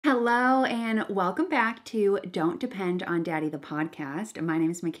Hello and welcome back to Don't Depend on Daddy, the podcast. My name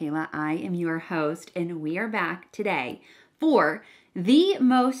is Michaela. I am your host, and we are back today for the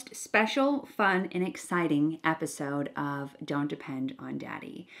most special, fun, and exciting episode of Don't Depend on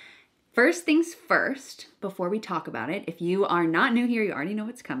Daddy. First things first, before we talk about it, if you are not new here, you already know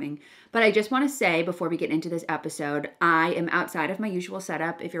what's coming. But I just want to say before we get into this episode, I am outside of my usual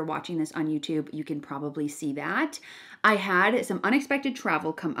setup. If you're watching this on YouTube, you can probably see that. I had some unexpected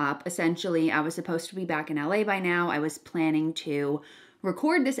travel come up. Essentially, I was supposed to be back in LA by now. I was planning to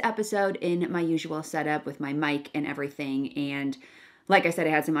record this episode in my usual setup with my mic and everything. And like I said, I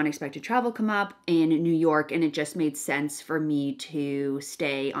had some unexpected travel come up in New York, and it just made sense for me to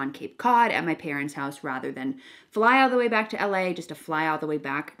stay on Cape Cod at my parents' house rather than fly all the way back to LA, just to fly all the way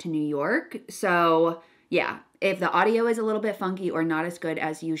back to New York. So yeah, if the audio is a little bit funky or not as good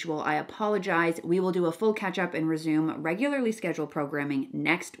as usual, I apologize. We will do a full catch up and resume regularly scheduled programming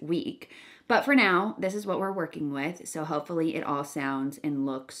next week. But for now, this is what we're working with. So hopefully it all sounds and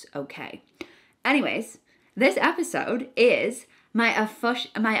looks okay. Anyways, this episode is my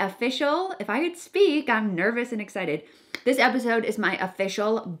official, if I could speak, I'm nervous and excited. This episode is my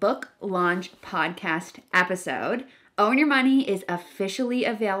official book launch podcast episode. Own Your Money is officially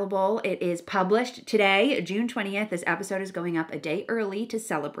available. It is published today, June 20th. This episode is going up a day early to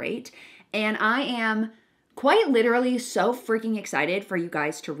celebrate. And I am quite literally so freaking excited for you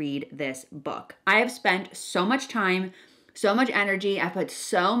guys to read this book. I have spent so much time, so much energy. I put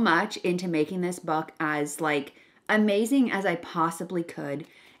so much into making this book as amazing as I possibly could.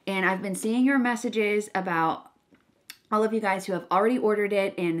 And I've been seeing your messages about all of you guys who have already ordered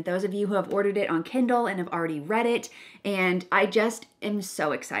it and those of you who have ordered it on Kindle and have already read it. And I just am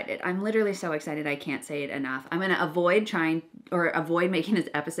so excited. I'm literally so excited. I can't say it enough. I'm going to avoid making this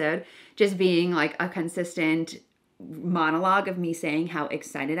episode just being like a consistent monologue of me saying how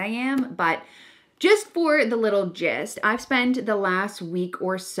excited I am. But just for the little gist, I've spent the last week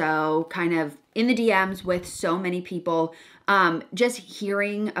or so kind of in the DMs with so many people, just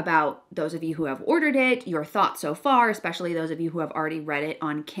hearing about those of you who have ordered it, your thoughts so far, especially those of you who have already read it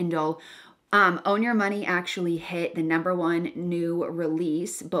on Kindle. Own Your Money actually hit the #1 new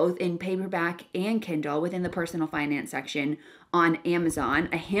release, both in paperback and Kindle within the personal finance section on Amazon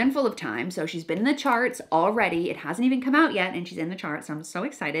a handful of times. So she's been in the charts already. It hasn't even come out yet, and she's in the charts. So I'm so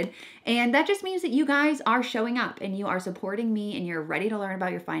excited. And that just means that you guys are showing up and you are supporting me and you're ready to learn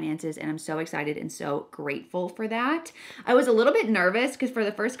about your finances. And I'm so excited and so grateful for that. I was a little bit nervous because for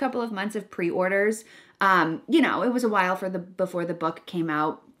the first couple of months of pre-orders, it was a while before the book came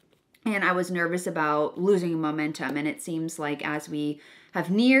out. And I was nervous about losing momentum. And it seems like as we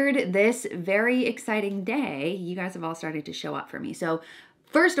have neared this very exciting day, you guys have all started to show up for me. So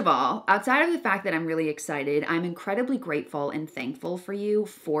first of all, outside of the fact that I'm really excited, I'm incredibly grateful and thankful for you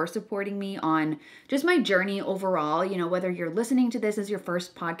for supporting me on just my journey overall. You know, whether you're listening to this as your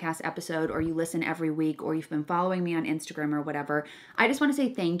first podcast episode or you listen every week or you've been following me on Instagram or whatever, I just want to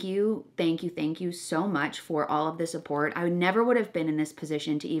say thank you so much for all of the support. I never would have been in this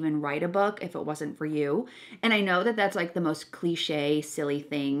position to even write a book if it wasn't for you. And I know that that's like the most cliche, silly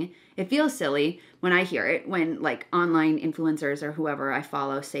thing. It feels silly when I hear it, when like online influencers or whoever I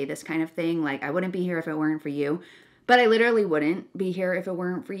follow say this kind of thing. Like, I wouldn't be here if it weren't for you. But I literally wouldn't be here if it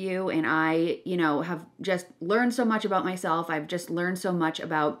weren't for you. And I, have just learned so much about myself. I've just learned so much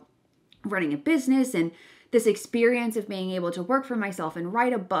about running a business, and this experience of being able to work for myself and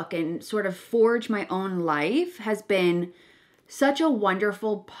write a book and sort of forge my own life has been such a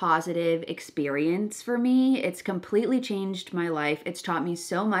wonderful, positive experience for me. It's completely changed my life. It's taught me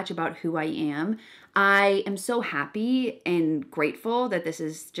so much about who I am. I am so happy and grateful that this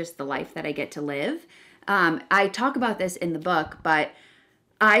is just the life that I get to live. I talk about this in the book, but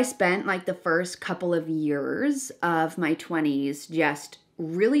I spent like the first couple of years of my 20s just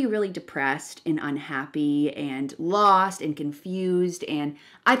really, really depressed and unhappy and lost and confused. And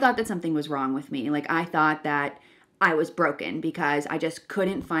I thought that something was wrong with me. Like, I thought that I was broken because I just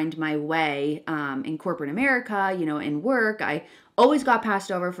couldn't find my way in corporate America, in work. I always got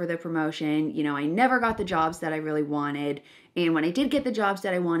passed over for the promotion. I never got the jobs that I really wanted. And when I did get the jobs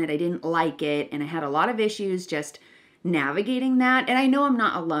that I wanted, I didn't like it. And I had a lot of issues just navigating that. And I know I'm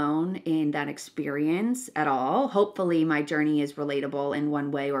not alone in that experience at all. Hopefully my journey is relatable in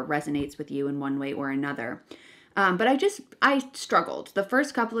one way or resonates with you in one way or another. But I struggled. The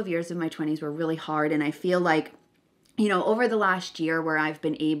first couple of years of my 20s were really hard. And I feel like, over the last year where I've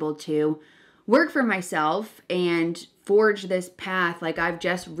been able to work for myself and forge this path, like, I've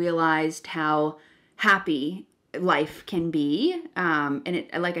just realized how happy life can be. And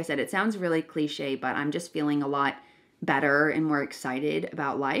it, like I said, it sounds really cliche, but I'm just feeling a lot better and more excited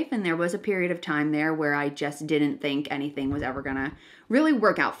about life. And there was a period of time there where I just didn't think anything was ever gonna really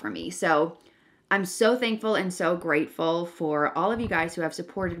work out for me. So I'm so thankful and so grateful for all of you guys who have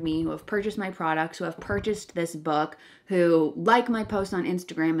supported me, who have purchased my products, who have purchased this book, who like my posts on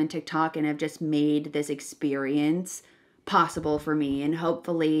Instagram and TikTok and have just made this experience possible for me. And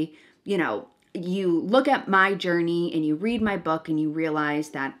hopefully, you look at my journey and you read my book and you realize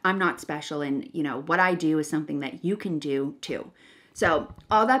that I'm not special, and what I do is something that you can do too. So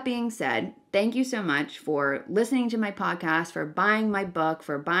all that being said, thank you so much for listening to my podcast, for buying my book,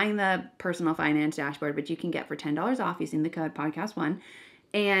 for buying the personal finance dashboard, which you can get for $10 off using the code podcast1.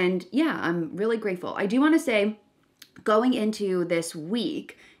 And yeah, I'm really grateful. I do want to say, going into this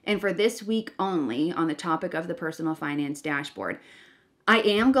week, and for this week only, on the topic of the personal finance dashboard, I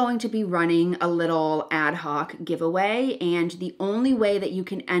am going to be running a little ad hoc giveaway, and the only way that you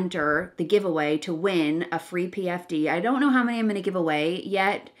can enter the giveaway to win a free PFD, I don't know how many I'm going to give away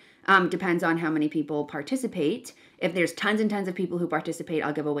yet, depends on how many people participate. If there's tons and tons of people who participate,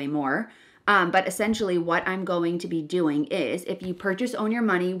 I'll give away more. But essentially what I'm going to be doing is, if you purchase Own Your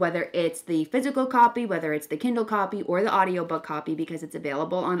Money, whether it's the physical copy, whether it's the Kindle copy, or the audiobook copy, because it's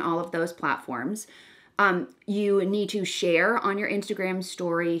available on all of those platforms, you need to share on your Instagram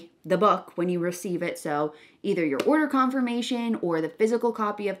story the book when you receive it. So either your order confirmation or the physical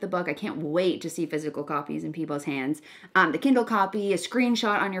copy of the book. I can't wait to see physical copies in people's hands. The Kindle copy, a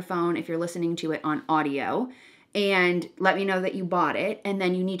screenshot on your phone if you're listening to it on audio, and let me know that you bought it. And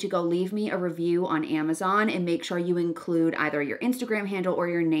then you need to go leave me a review on Amazon and make sure you include either your Instagram handle or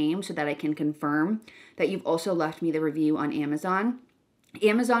your name so that I can confirm that you've also left me the review on Amazon.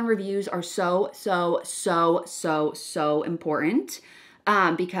 Amazon reviews are so important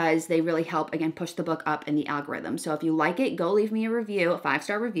because they really help, again, push the book up in the algorithm. So if you like it, go leave me a review, a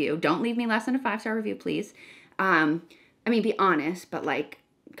 5-star review. Don't leave me less than a 5-star review, please. Be honest, but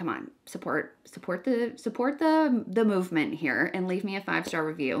come on, support the movement here and leave me a 5-star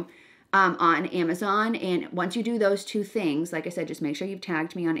review on Amazon. And once you do those two things, like I said, just make sure you've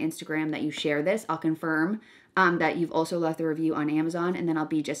tagged me on Instagram, that you share this. I'll confirm that you've also left the review on Amazon, and then I'll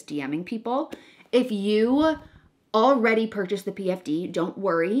be just DMing people. If you already purchased the PFD, don't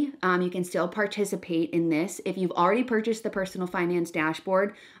worry. You can still participate in this. If you've already purchased the personal finance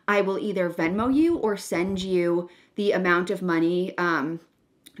dashboard, I will either Venmo you or send you the amount of money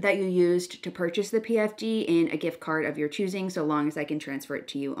that you used to purchase the PFD in a gift card of your choosing, so long as I can transfer it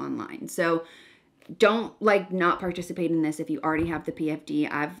to you online. So don't not participate in this if you already have the PFD.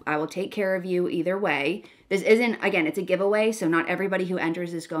 I will take care of you either way. This isn't, again, it's a giveaway, so not everybody who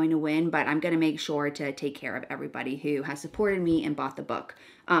enters is going to win, but I'm going to make sure to take care of everybody who has supported me and bought the book,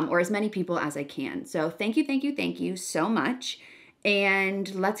 or as many people as I can. So thank you so much.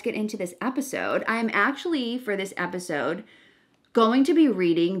 And let's get into this episode. I'm actually, for this episode, going to be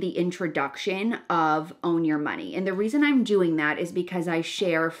reading the introduction of Own Your Money. And the reason I'm doing that is because I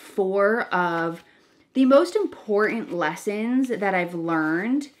share 4 of the most important lessons that I've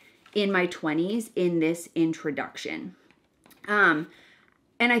learned in my 20s in this introduction. And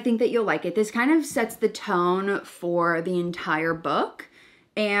I think that you'll like it. This kind of sets the tone for the entire book,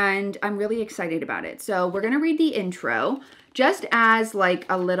 and I'm really excited about it. So we're going to read the intro just as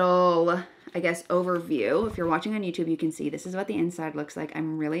a little, I guess, overview. If you're watching on YouTube, you can see this is what the inside looks like.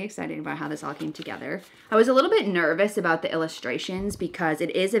 I'm really excited about how this all came together. I was a little bit nervous about the illustrations because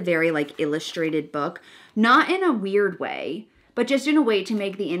it is a very illustrated book, not in a weird way, but just in a way to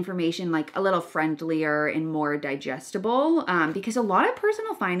make the information a little friendlier and more digestible, because a lot of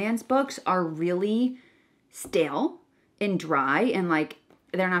personal finance books are really stale and dry and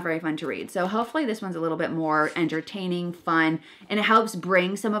they're not very fun to read. So hopefully this one's a little bit more entertaining, fun, and it helps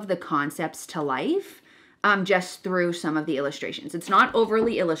bring some of the concepts to life just through some of the illustrations. It's not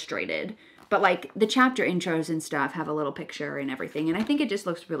overly illustrated, but the chapter intros and stuff have a little picture and everything, and I think it just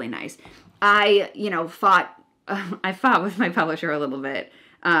looks really nice. I fought with my publisher a little bit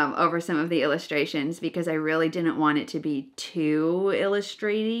over some of the illustrations because I really didn't want it to be too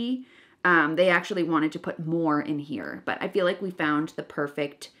illustraty. They actually wanted to put more in here, but I feel like we found the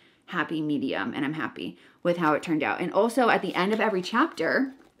perfect happy medium, and I'm happy with how it turned out. And also at the end of every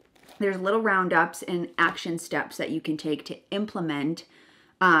chapter, there's little roundups and action steps that you can take to implement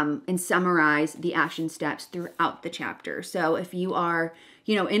and summarize the action steps throughout the chapter. So if you are,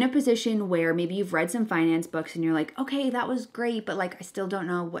 in a position where maybe you've read some finance books and you're like, okay, that was great, but I still don't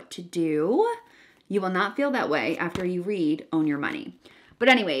know what to do, you will not feel that way after you read Own Your Money. But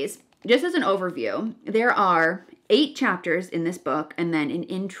anyways, just as an overview, there are 8 chapters in this book, and then an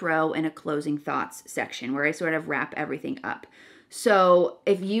intro and a closing thoughts section where I sort of wrap everything up. So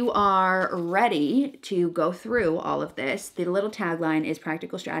if you are ready to go through all of this, the little tagline is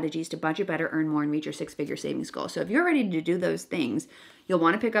practical strategies to budget better, earn more, and reach your six-figure savings goal. So if you're ready to do those things, you'll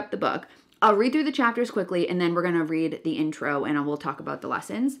want to pick up the book. I'll read through the chapters quickly, and then we're going to read the intro, and we'll talk about the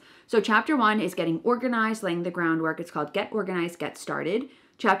lessons. So chapter 1 is getting organized, laying the groundwork. It's called Get Organized, Get Started.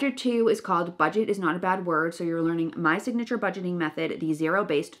 Chapter 2 is called Budget is Not a Bad Word. So you're learning my signature budgeting method, the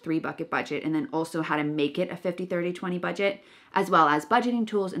zero-based 3-bucket budget, and then also how to make it a 50-30-20 budget, as well as budgeting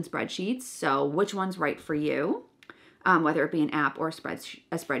tools and spreadsheets. So which one's right for you, whether it be an app or a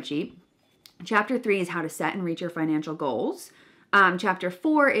spreadsheet. Chapter 3 is how to set and reach your financial goals. Chapter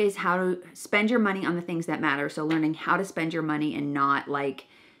 4 is how to spend your money on the things that matter. So learning how to spend your money and not like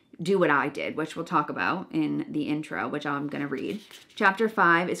do what I did, which we'll talk about in the intro, which I'm going to read. Chapter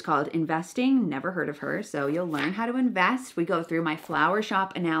 5 is called Investing. Never heard of her. So you'll learn how to invest. We go through my flower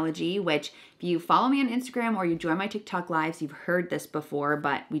shop analogy, which if you follow me on Instagram or you join my TikTok lives, you've heard this before,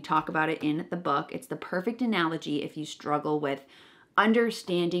 but we talk about it in the book. It's the perfect analogy if you struggle with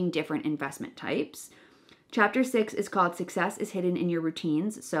understanding different investment types. Chapter 6 is called Success is Hidden in Your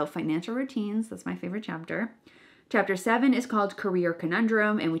Routines. So financial routines, that's my favorite chapter. Chapter 7 is called Career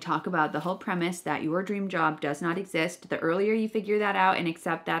Conundrum, and we talk about the whole premise that your dream job does not exist. The earlier you figure that out and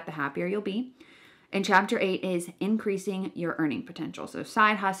accept that, the happier you'll be. And Chapter 8 is increasing your earning potential. So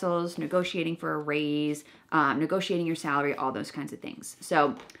side hustles, negotiating for a raise, negotiating your salary, all those kinds of things.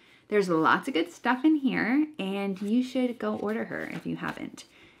 So there's lots of good stuff in here, and you should go order her if you haven't.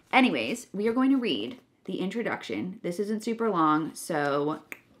 Anyways, we are going to read the introduction. This isn't super long, so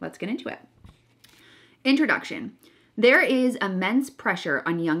let's get into it. Introduction. There is immense pressure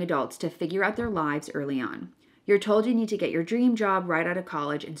on young adults to figure out their lives early on. You're told you need to get your dream job right out of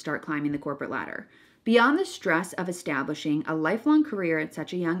college and start climbing the corporate ladder. Beyond the stress of establishing a lifelong career at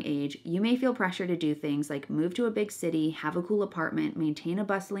such a young age, you may feel pressure to do things like move to a big city, have a cool apartment, maintain a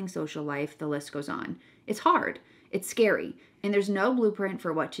bustling social life, the list goes on. It's hard, it's scary, and there's no blueprint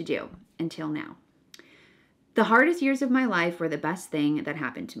for what to do, until now. The hardest years of my life were the best thing that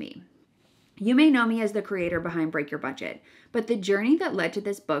happened to me. You may know me as the creator behind Break Your Budget, but the journey that led to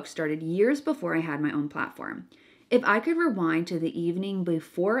this book started years before I had my own platform. If I could rewind to the evening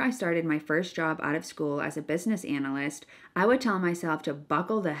before I started my first job out of school as a business analyst, I would tell myself to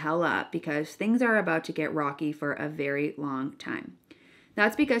buckle the hell up because things are about to get rocky for a very long time.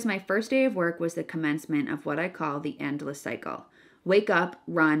 That's because my first day of work was the commencement of what I call the endless cycle. Wake up,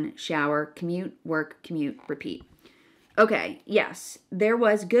 run, shower, commute, work, commute, repeat. Okay, yes, there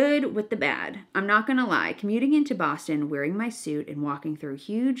was good with the bad. I'm not going to lie. Commuting into Boston, wearing my suit, and walking through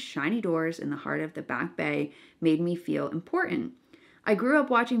huge, shiny doors in the heart of the Back Bay made me feel important. I grew up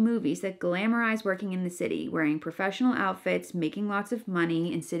watching movies that glamorize working in the city, wearing professional outfits, making lots of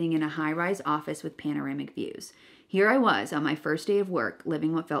money, and sitting in a high-rise office with panoramic views. Here I was on my first day of work,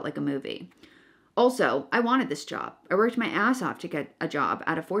 living what felt like a movie. Also, I wanted this job. I worked my ass off to get a job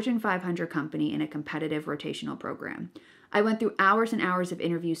at a Fortune 500 company in a competitive rotational program. I went through hours and hours of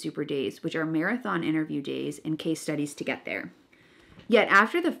interview super days, which are marathon interview days and case studies to get there. Yet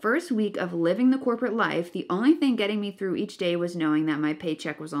after the first week of living the corporate life, the only thing getting me through each day was knowing that my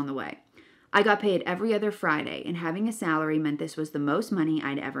paycheck was on the way. I got paid every other Friday, and having a salary meant this was the most money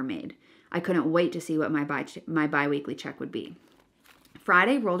I'd ever made. I couldn't wait to see what my bi-weekly check would be.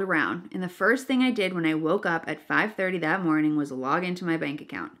 Friday rolled around, and the first thing I did when I woke up at 5:30 that morning was log into my bank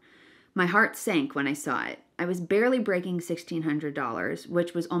account. My heart sank when I saw it. I was barely breaking $1,600,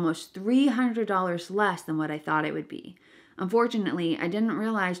 which was almost $300 less than what I thought it would be. Unfortunately, I didn't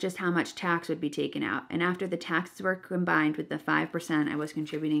realize just how much tax would be taken out, and after the taxes were combined with the 5% I was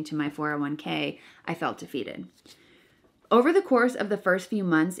contributing to my 401k, I felt defeated. Over the course of the first few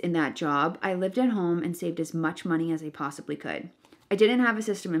months in that job, I lived at home and saved as much money as I possibly could. I didn't have a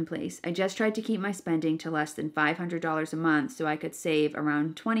system in place. I just tried to keep my spending to less than $500 a month so I could save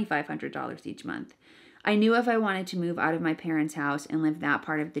around $2,500 each month. I knew if I wanted to move out of my parents' house and live that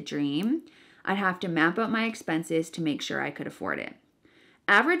part of the dream, I'd have to map out my expenses to make sure I could afford it.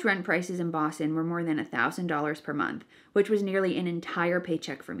 Average rent prices in Boston were more than $1,000 per month, which was nearly an entire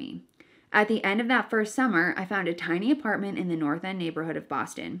paycheck for me. At the end of that first summer, I found a tiny apartment in the North End neighborhood of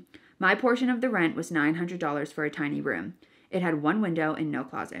Boston. My portion of the rent was $900 for a tiny room. It had one window and no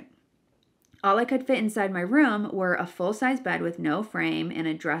closet. All I could fit inside my room were a full-size bed with no frame and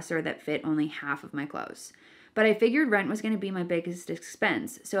a dresser that fit only half of my clothes. But I figured rent was going to be my biggest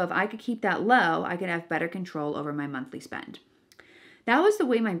expense, so if I could keep that low, I could have better control over my monthly spend. That was the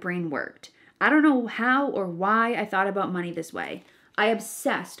way my brain worked. I don't know how or why I thought about money this way. I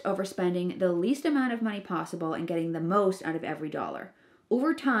obsessed over spending the least amount of money possible and getting the most out of every dollar.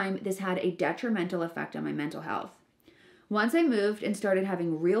 Over time, this had a detrimental effect on my mental health. Once I moved and started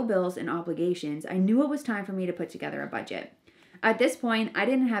having real bills and obligations, I knew it was time for me to put together a budget. At this point, I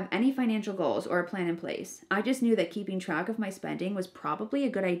didn't have any financial goals or a plan in place. I just knew that keeping track of my spending was probably a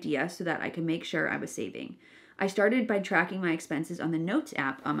good idea so that I could make sure I was saving. I started by tracking my expenses on the Notes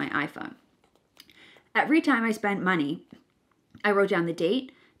app on my iPhone. Every time I spent money, I wrote down the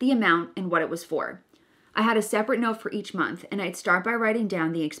date, the amount, and what it was for. I had a separate note for each month, and I'd start by writing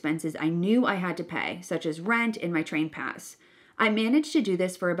down the expenses I knew I had to pay, such as rent and my train pass. I managed to do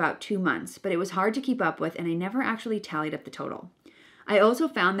this for about 2 months, but it was hard to keep up with, and I never actually tallied up the total. I also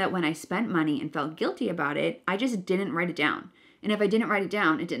found that when I spent money and felt guilty about it, I just didn't write it down. And if I didn't write it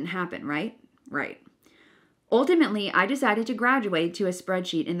down, it didn't happen, right? Right. Ultimately, I decided to graduate to a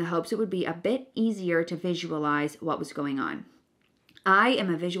spreadsheet in the hopes it would be a bit easier to visualize what was going on. I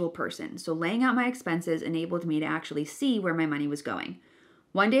am a visual person, so laying out my expenses enabled me to actually see where my money was going.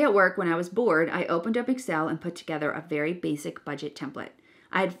 One day at work, when I was bored, I opened up Excel and put together a very basic budget template.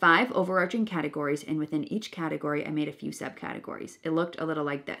 I had 5 overarching categories, and within each category, I made a few subcategories. It looked a little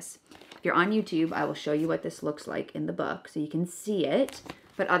like this. If you're on YouTube, I will show you what this looks like in the book so you can see it,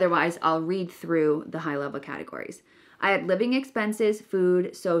 but otherwise, I'll read through the high-level categories. I had living expenses,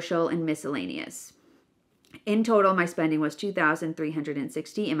 food, social, and miscellaneous. In total, my spending was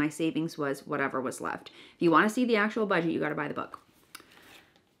 $2,360, and my savings was whatever was left. If you want to see the actual budget, you got to buy the book.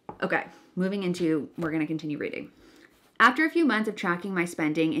 Okay, we're going to continue reading. After a few months of tracking my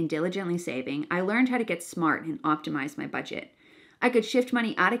spending and diligently saving, I learned how to get smart and optimize my budget. I could shift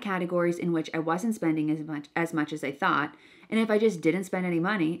money out of categories in which I wasn't spending as much as I thought, and if I just didn't spend any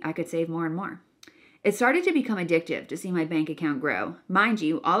money, I could save more and more. It started to become addictive to see my bank account grow. Mind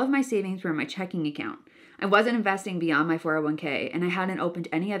you, all of my savings were in my checking account. I wasn't investing beyond my 401k, and I hadn't opened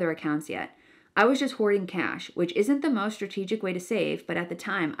any other accounts yet. I was just hoarding cash, which isn't the most strategic way to save, but at the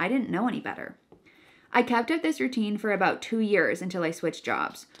time, I didn't know any better. I kept up this routine for about 2 years until I switched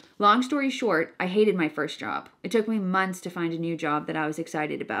jobs. Long story short, I hated my first job. It took me months to find a new job that I was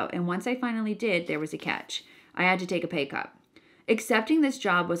excited about, and once I finally did, there was a catch. I had to take a pay cut. Accepting this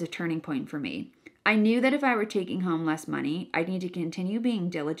job was a turning point for me. I knew that if I were taking home less money, I'd need to continue being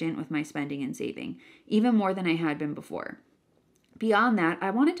diligent with my spending and saving, even more than I had been before. Beyond that,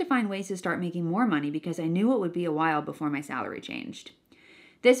 I wanted to find ways to start making more money because I knew it would be a while before my salary changed.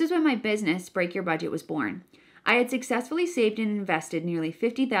 This was when my business, Break Your Budget, was born. I had successfully saved and invested nearly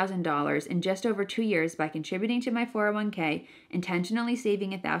 $50,000 in just over 2 years by contributing to my 401k, intentionally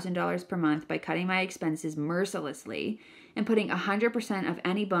saving $1,000 per month by cutting my expenses mercilessly, and putting 100% of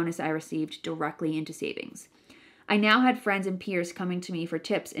any bonus I received directly into savings. I now had friends and peers coming to me for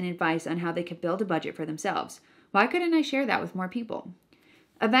tips and advice on how they could build a budget for themselves. Why couldn't I share that with more people?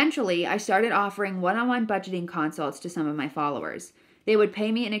 Eventually, I started offering one-on-one budgeting consults to some of my followers. They would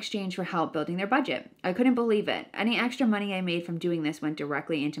pay me in exchange for help building their budget. I couldn't believe it. Any extra money I made from doing this went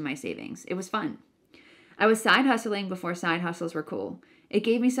directly into my savings. It was fun. I was side hustling before side hustles were cool. It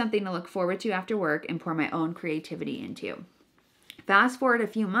gave me something to look forward to after work and pour my own creativity into. Fast forward a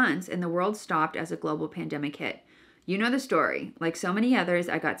few months and the world stopped as a global pandemic hit. You know the story. Like so many others,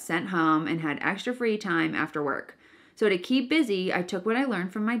 I got sent home and had extra free time after work. So to keep busy, I took what I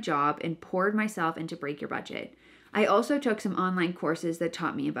learned from my job and poured myself into Break Your Budget. I also took some online courses that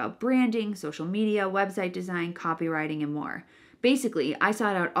taught me about branding, social media, website design, copywriting, and more. Basically, I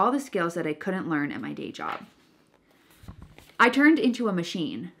sought out all the skills that I couldn't learn at my day job. I turned into a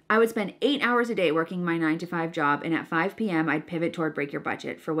machine. I would spend 8 hours a day working my 9-to-5 job, and at 5 p.m. I'd pivot toward Break Your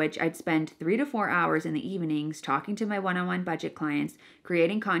Budget, for which I'd spend 3 to 4 hours in the evenings talking to my one-on-one budget clients,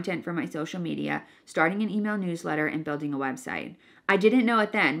 creating content for my social media, starting an email newsletter, and building a website. I didn't know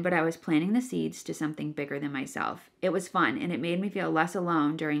it then, but I was planting the seeds to something bigger than myself. It was fun, and it made me feel less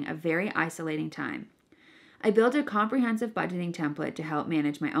alone during a very isolating time. I built a comprehensive budgeting template to help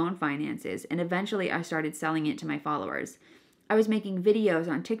manage my own finances, and eventually I started selling it to my followers. I was making videos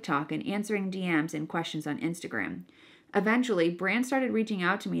on TikTok and answering DMs and questions on Instagram. Eventually, brands started reaching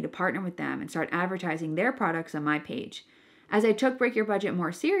out to me to partner with them and start advertising their products on my page. As I took Break Your Budget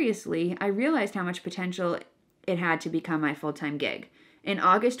more seriously, I realized how much potential it had to become my full-time gig. In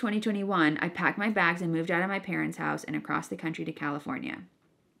August 2021, I packed my bags and moved out of my parents' house and across the country to California.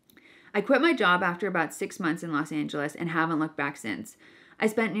 I quit my job after about 6 months in Los Angeles and haven't looked back since. I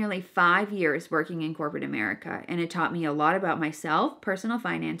spent nearly 5 years working in corporate America, and it taught me a lot about myself, personal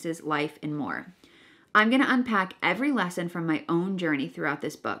finances, life, and more. I'm going to unpack every lesson from my own journey throughout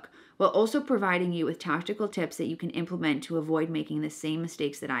this book, while also providing you with tactical tips that you can implement to avoid making the same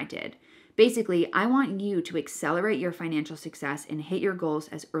mistakes that I did. Basically, I want you to accelerate your financial success and hit your goals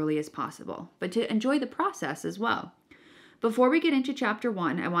as early as possible, but to enjoy the process as well. Before we get into chapter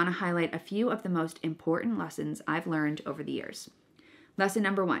 1, I want to highlight a few of the most important lessons I've learned over the years. Lesson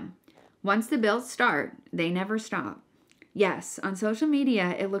number 1. Once the bills start, they never stop. Yes, on social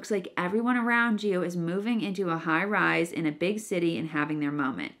media, it looks like everyone around you is moving into a high rise in a big city and having their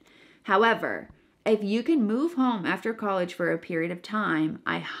moment. However, if you can move home after college for a period of time,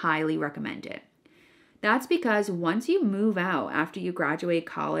 I highly recommend it. That's because once you move out after you graduate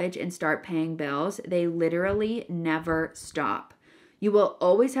college and start paying bills, they literally never stop. You will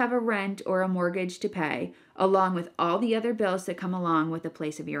always have a rent or a mortgage to pay, along with all the other bills that come along with a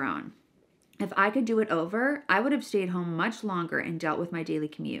place of your own. If I could do it over, I would have stayed home much longer and dealt with my daily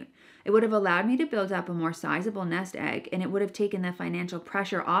commute. It would have allowed me to build up a more sizable nest egg, and it would have taken the financial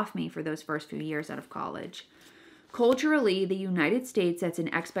pressure off me for those first few years out of college. Culturally, the United States sets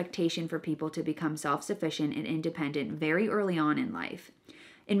an expectation for people to become self-sufficient and independent very early on in life.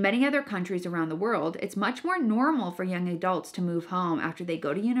 In many other countries around the world, it's much more normal for young adults to move home after they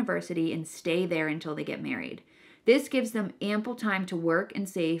go to university and stay there until they get married. This gives them ample time to work and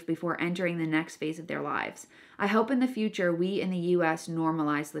save before entering the next phase of their lives. I hope in the future we in the U.S.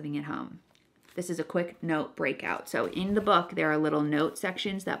 normalize living at home. This is a quick note breakout. So in the book, there are little note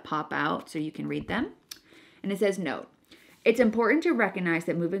sections that pop out so you can read them. And it says, note, it's important to recognize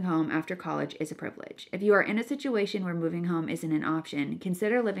that moving home after college is a privilege. If you are in a situation where moving home isn't an option,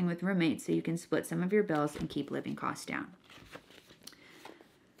 consider living with roommates so you can split some of your bills and keep living costs down.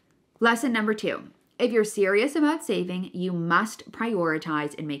 Lesson number 2. If you're serious about saving, you must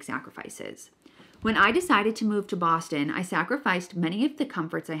prioritize and make sacrifices. When I decided to move to Boston, I sacrificed many of the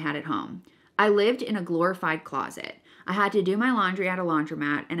comforts I had at home. I lived in a glorified closet. I had to do my laundry at a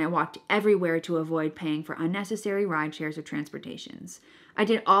laundromat, and I walked everywhere to avoid paying for unnecessary ride shares or transportations. I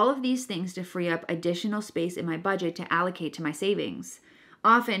did all of these things to free up additional space in my budget to allocate to my savings.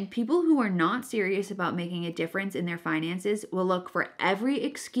 Often, people who are not serious about making a difference in their finances will look for every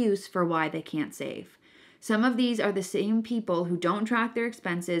excuse for why they can't save. Some of these are the same people who don't track their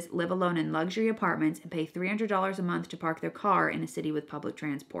expenses, live alone in luxury apartments, and pay $300 a month to park their car in a city with public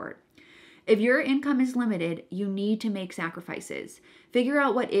transport. If your income is limited, you need to make sacrifices. Figure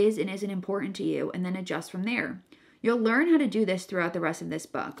out what is and isn't important to you, and then adjust from there. You'll learn how to do this throughout the rest of this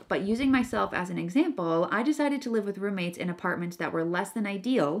book, but using myself as an example, I decided to live with roommates in apartments that were less than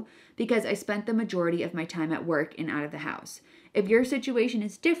ideal because I spent the majority of my time at work and out of the house. If your situation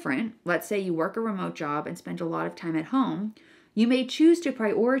is different, let's say you work a remote job and spend a lot of time at home, you may choose to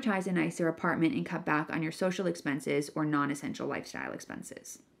prioritize a nicer apartment and cut back on your social expenses or non-essential lifestyle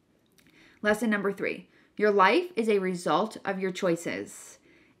expenses. Lesson number 3, your life is a result of your choices.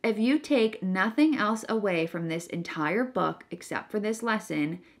 If you take nothing else away from this entire book except for this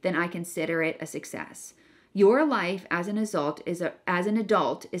lesson, then I consider it a success. Your life as an adult is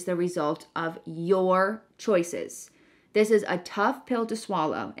the result of your choices. This is a tough pill to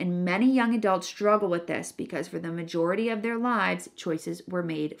swallow, and many young adults struggle with this because for the majority of their lives, choices were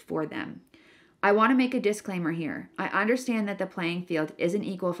made for them. I want to make a disclaimer here. I understand that the playing field isn't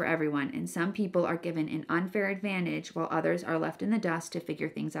equal for everyone, and some people are given an unfair advantage while others are left in the dust to figure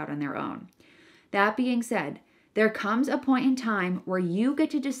things out on their own. That being said, there comes a point in time where you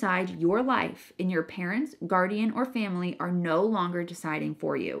get to decide your life, and your parents, guardian, or family are no longer deciding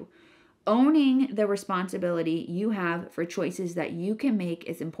for you. Owning the responsibility you have for choices that you can make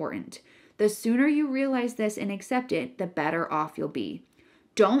is important. The sooner you realize this and accept it, the better off you'll be.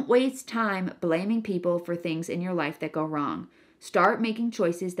 Don't waste time blaming people for things in your life that go wrong. Start making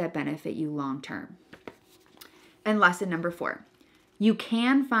choices that benefit you long term. And lesson number 4, you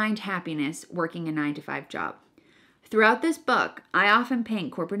can find happiness working a 9-to-5 job. Throughout this book, I often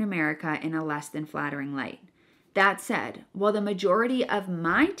paint corporate America in a less than flattering light. That said, while the majority of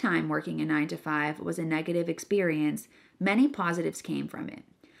my time working a 9-to-5 was a negative experience, many positives came from it.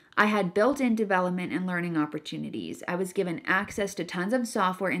 I had built-in development and learning opportunities. I was given access to tons of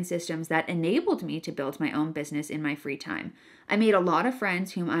software and systems that enabled me to build my own business in my free time. I made a lot of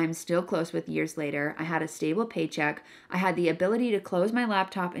friends whom I am still close with years later. I had a stable paycheck. I had the ability to close my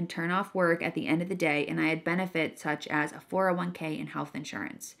laptop and turn off work at the end of the day, and I had benefits such as a 401k and health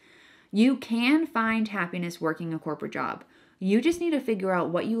insurance. You can find happiness working a corporate job. You just need to figure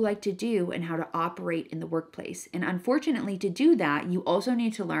out what you like to do and how to operate in the workplace. And unfortunately, to do that, you also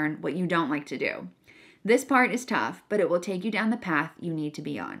need to learn what you don't like to do. This part is tough, but it will take you down the path you need to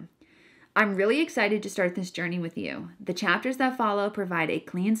be on. I'm really excited to start this journey with you. The chapters that follow provide a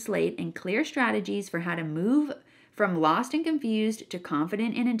clean slate and clear strategies for how to move from lost and confused to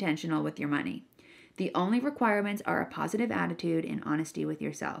confident and intentional with your money. The only requirements are a positive attitude and honesty with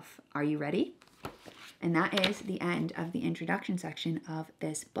yourself. Are you ready? And that is the end of the introduction section of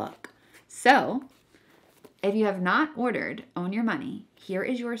this book. So if you have not ordered Own Your Money, here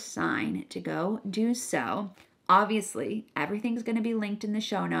is your sign to go do so. Obviously, everything's going to be linked in the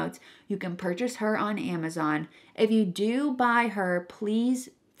show notes. You can purchase her on Amazon. If you do buy her, please,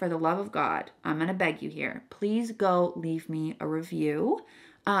 for the love of God, I'm going to beg you here, please go leave me a review.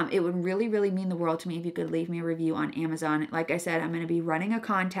 It would really, really mean the world to me if you could leave me a review on Amazon. Like I said, I'm going to be running a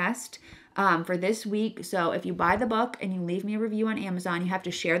contest for this week. So if you buy the book and you leave me a review on Amazon, you have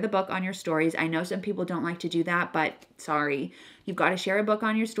to share the book on your stories. I know some people don't like to do that, but sorry. You've got to share a book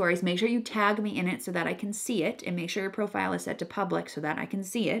on your stories. Make sure you tag me in it so that I can see it, and make sure your profile is set to public so that I can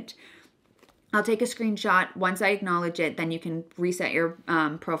see it. I'll take a screenshot. Once I acknowledge it, then you can reset your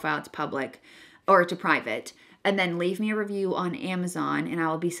profile to public or to private. And then leave me a review on Amazon, and I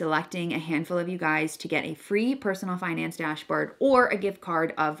will be selecting a handful of you guys to get a free personal finance dashboard or a gift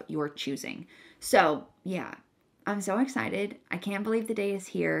card of your choosing. So yeah, I'm so excited. I can't believe the day is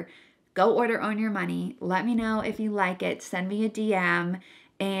here. Go order Own Your Money. Let me know if you like it. Send me a DM,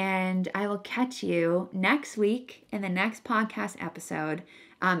 and I will catch you next week in the next podcast episode.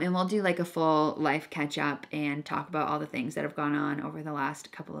 And we'll do like a full life catch up and talk about all the things that have gone on over the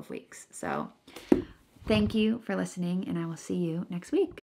last couple of weeks. So thank you for listening, and I will see you next week.